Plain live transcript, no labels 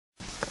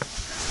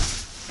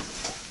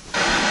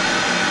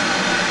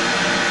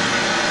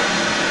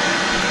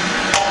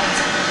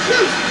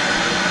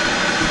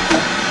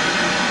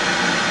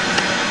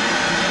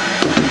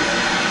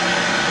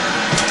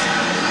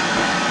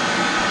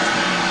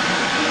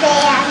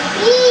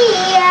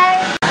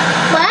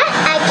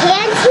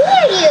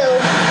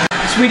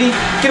Sweetie,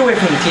 get away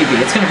from the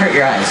TV. It's gonna hurt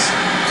your eyes.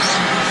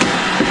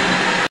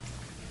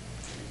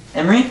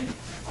 Emery,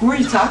 who were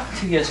you talking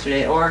to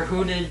yesterday, or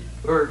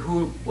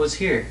who was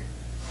here?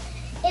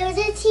 It was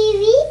the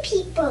TV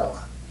people.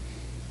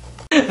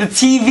 The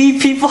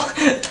TV people?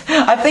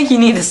 I think you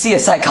need to see a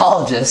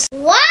psychologist.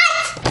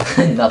 What?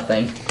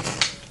 Nothing.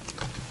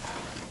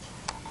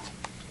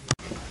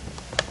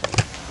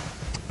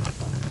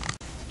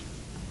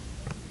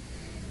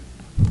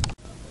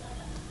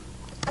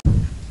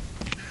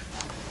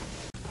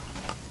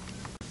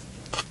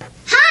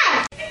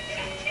 Hi!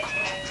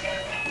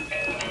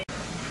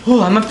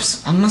 Oh, I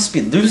must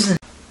be losing.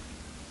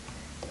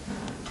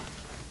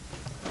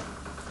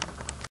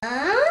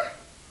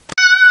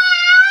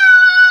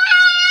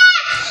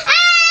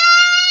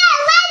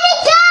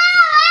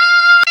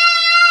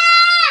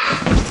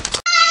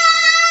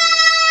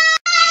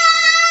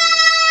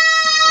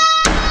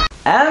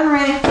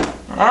 Emery!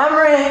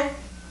 Emery!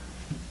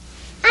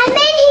 I'm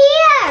in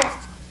here!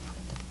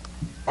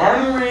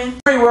 Emery!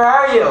 Where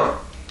are you?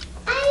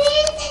 I'm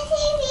in the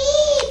TV,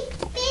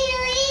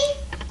 Billy.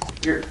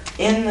 You're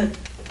in the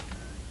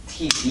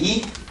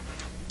TV?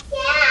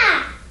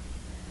 Yeah.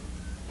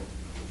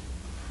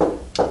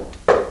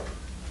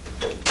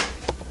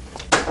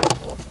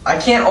 I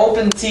can't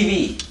open the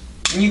TV.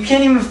 And you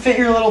can't even fit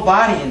your little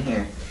body in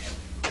here.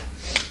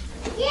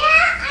 Yeah,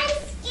 I'm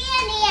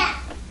scared.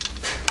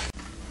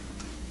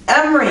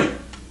 Emery!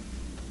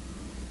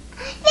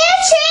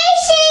 They're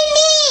chasing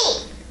me!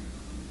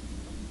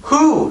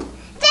 Who?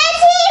 The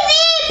TV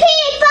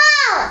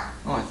people!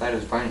 Oh, I thought it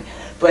was Barney.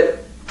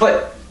 But,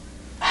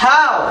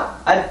 how?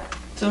 I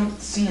don't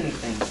see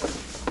anything.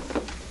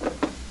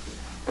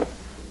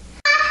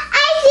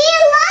 I see a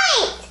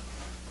light!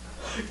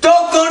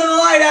 Don't go to the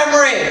light,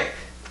 Emery!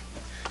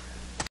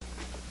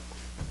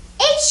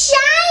 It's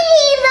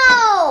shiny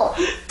though!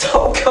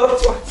 Don't go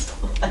towards the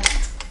light.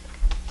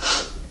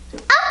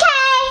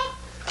 Okay.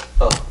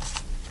 Oh.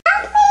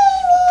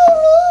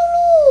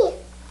 Me.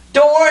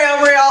 Don't worry,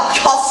 Emery, I'll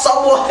call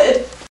someone.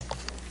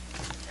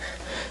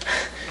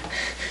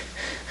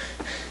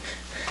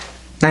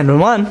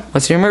 911,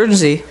 what's your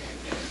emergency?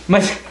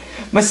 My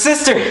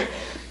sister,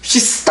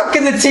 she's stuck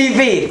in the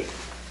TV.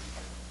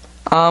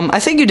 I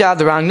think you dialed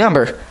the wrong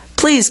number.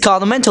 Please call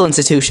the mental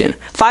institution.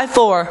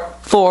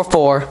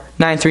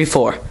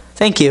 5444934.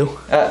 Thank you.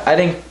 I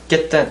didn't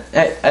get that.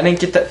 I didn't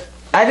get that.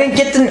 I didn't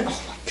get the.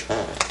 Oh my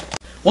god.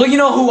 Well, you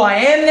know who I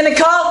am gonna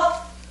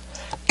call?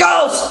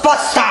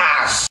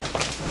 Ghostbusters!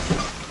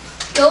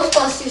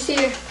 Ghostbusters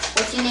here.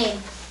 What's your name?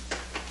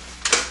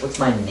 What's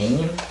my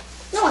name?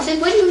 No, I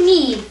said, what do you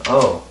need?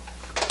 Oh.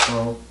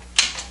 Well.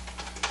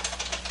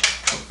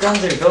 What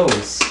guns are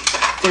those?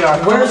 They are.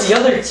 Where's the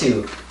other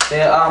two?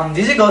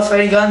 These are ghost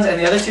fighting guns, and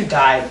the other two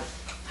died.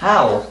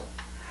 How?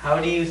 How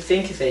do you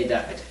think they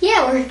died?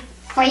 Yeah, we're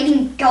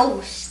fighting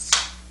ghosts.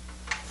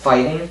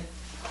 Fighting?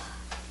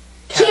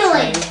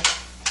 Killing.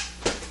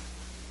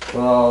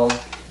 Well,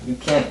 you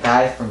can't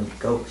die from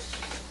ghosts.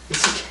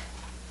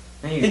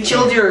 No, you They can't.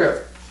 killed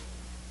your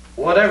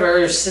whatever,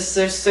 your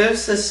sister.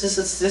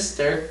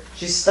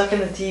 She's stuck in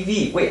the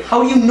TV. Wait,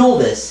 how do you know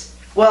this?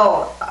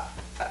 Well,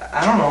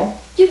 I don't know.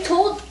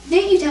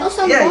 Didn't you tell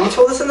someone? Yeah, you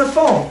told us on the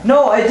phone.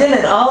 No, I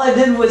didn't. All I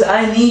did was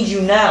I need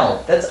you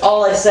now. That's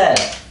all I said.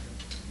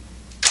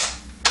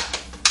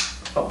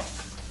 Oh.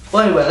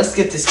 Well, anyway, let's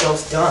get this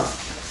ghost done.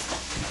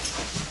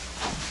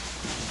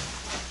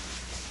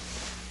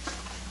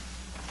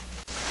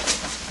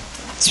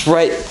 It's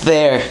right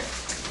there.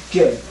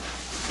 Good.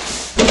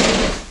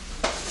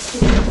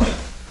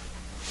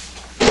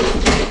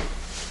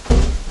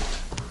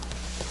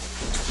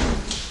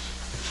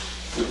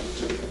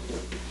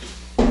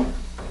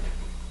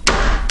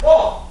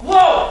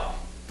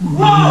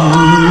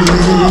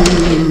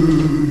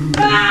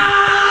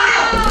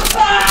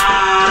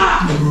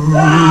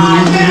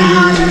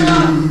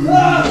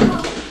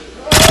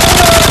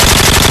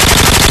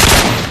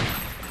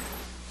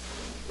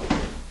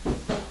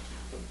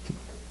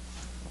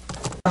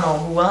 I don't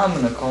know who I'm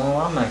gonna call.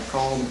 I'm gonna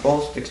call the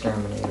ghost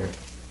exterminator.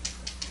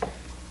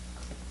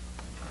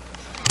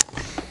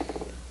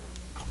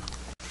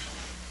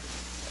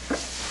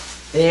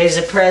 There's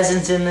a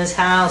presence in this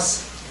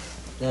house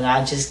that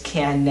I just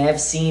can't never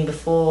seen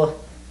before.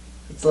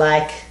 It's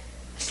like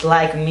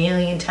a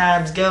million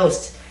times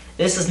ghost.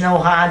 This is no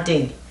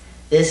haunting.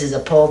 This is a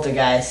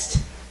poltergeist.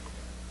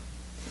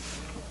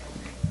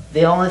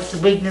 The only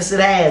weakness it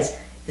has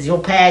is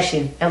your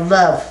passion and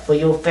love for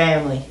your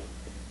family.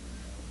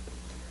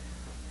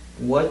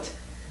 What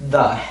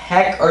the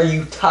heck are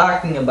you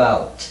talking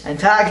about? I'm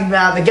talking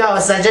about the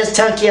ghost that just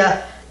took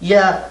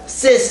your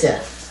sister.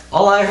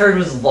 All I heard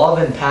was love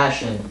and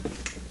passion.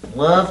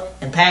 Love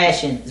and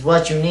passion is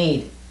what you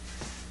need.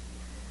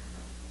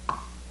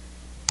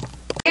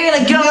 You're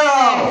gonna go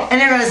No! and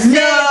you're gonna save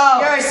No!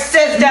 your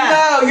sister.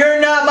 No, you're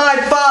not my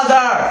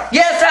father!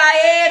 Yes, I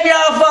am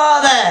your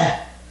father.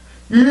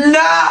 No!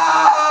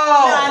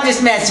 No, I'm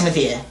just messing with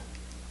you.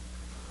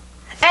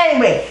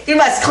 Anyway, you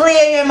must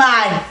clear your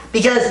mind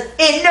because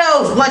it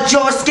knows what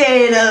you're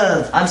scared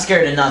of. I'm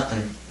scared of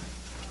nothing.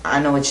 I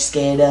know what you're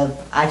scared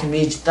of. I can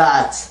read your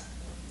thoughts.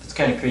 It's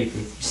kind of creepy.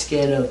 You're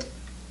scared of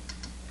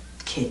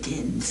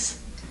kittens.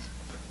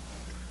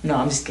 No,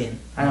 I'm just kidding.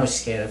 I know what you're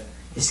scared of.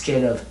 You're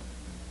scared of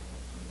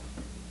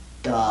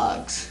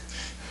dogs.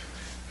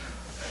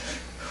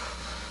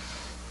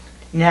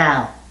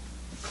 Now,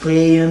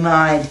 clear your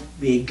mind.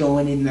 We're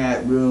going in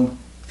that room,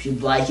 if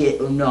you'd like it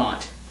or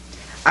not.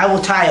 I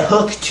will tie a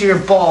hook to your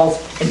balls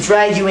and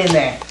drag you in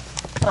there.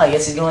 Oh, I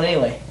guess he's going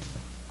anyway.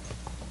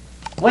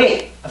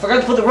 Wait, I forgot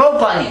to put the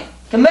rope on you.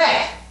 Come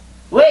back.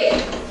 Wait,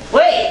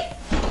 wait,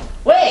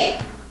 wait,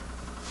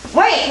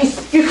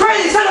 wait, you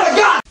crazy son of a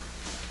gun!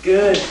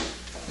 Good.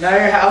 Now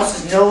your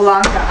house is no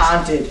longer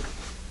haunted.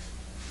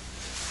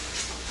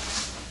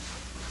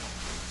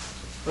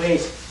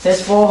 Wait,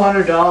 that's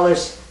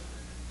 $400.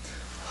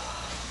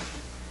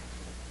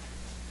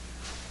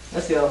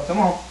 Let's go. Come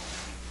on.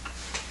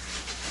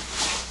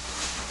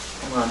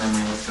 Come on,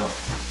 Emily. Let's go.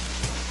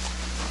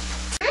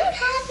 I'm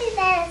happy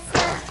that it's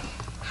not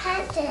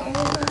haunted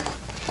anymore.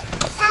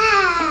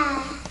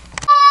 Ah.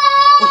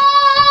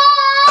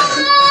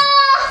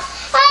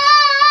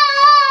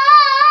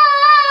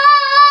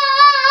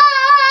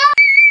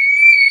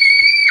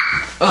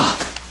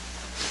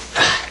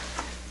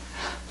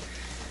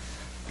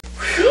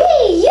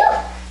 Hey, you.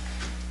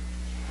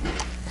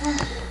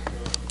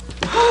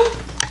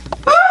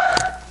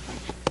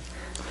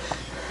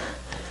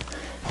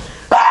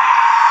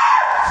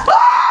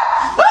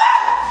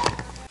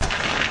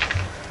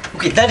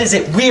 Okay, that is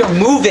it. We are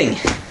moving.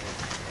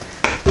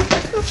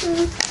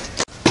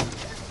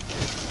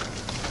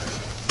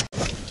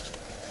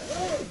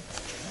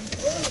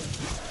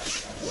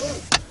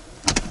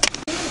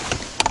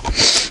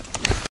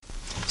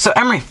 So,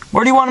 Emery,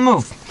 where do you want to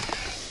move?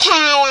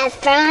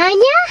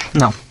 California,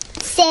 No.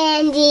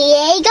 San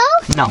Diego,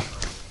 No.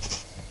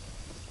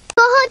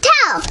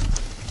 hotel.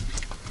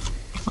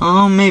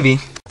 Oh, maybe.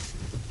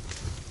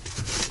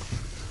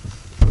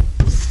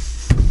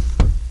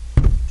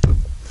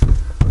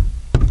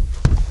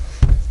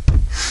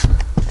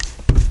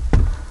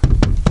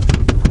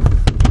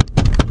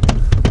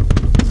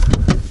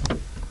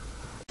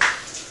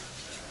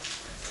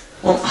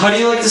 Well, how do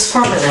you like this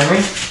apartment,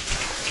 Emery?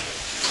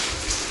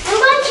 I'm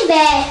going to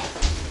bed.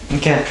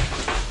 Okay.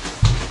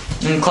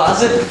 In the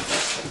closet?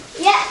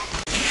 Yeah.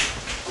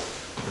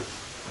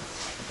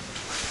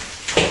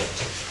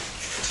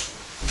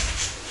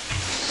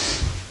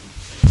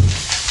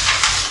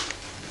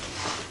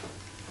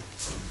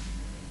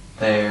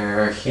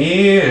 They're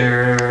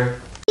here.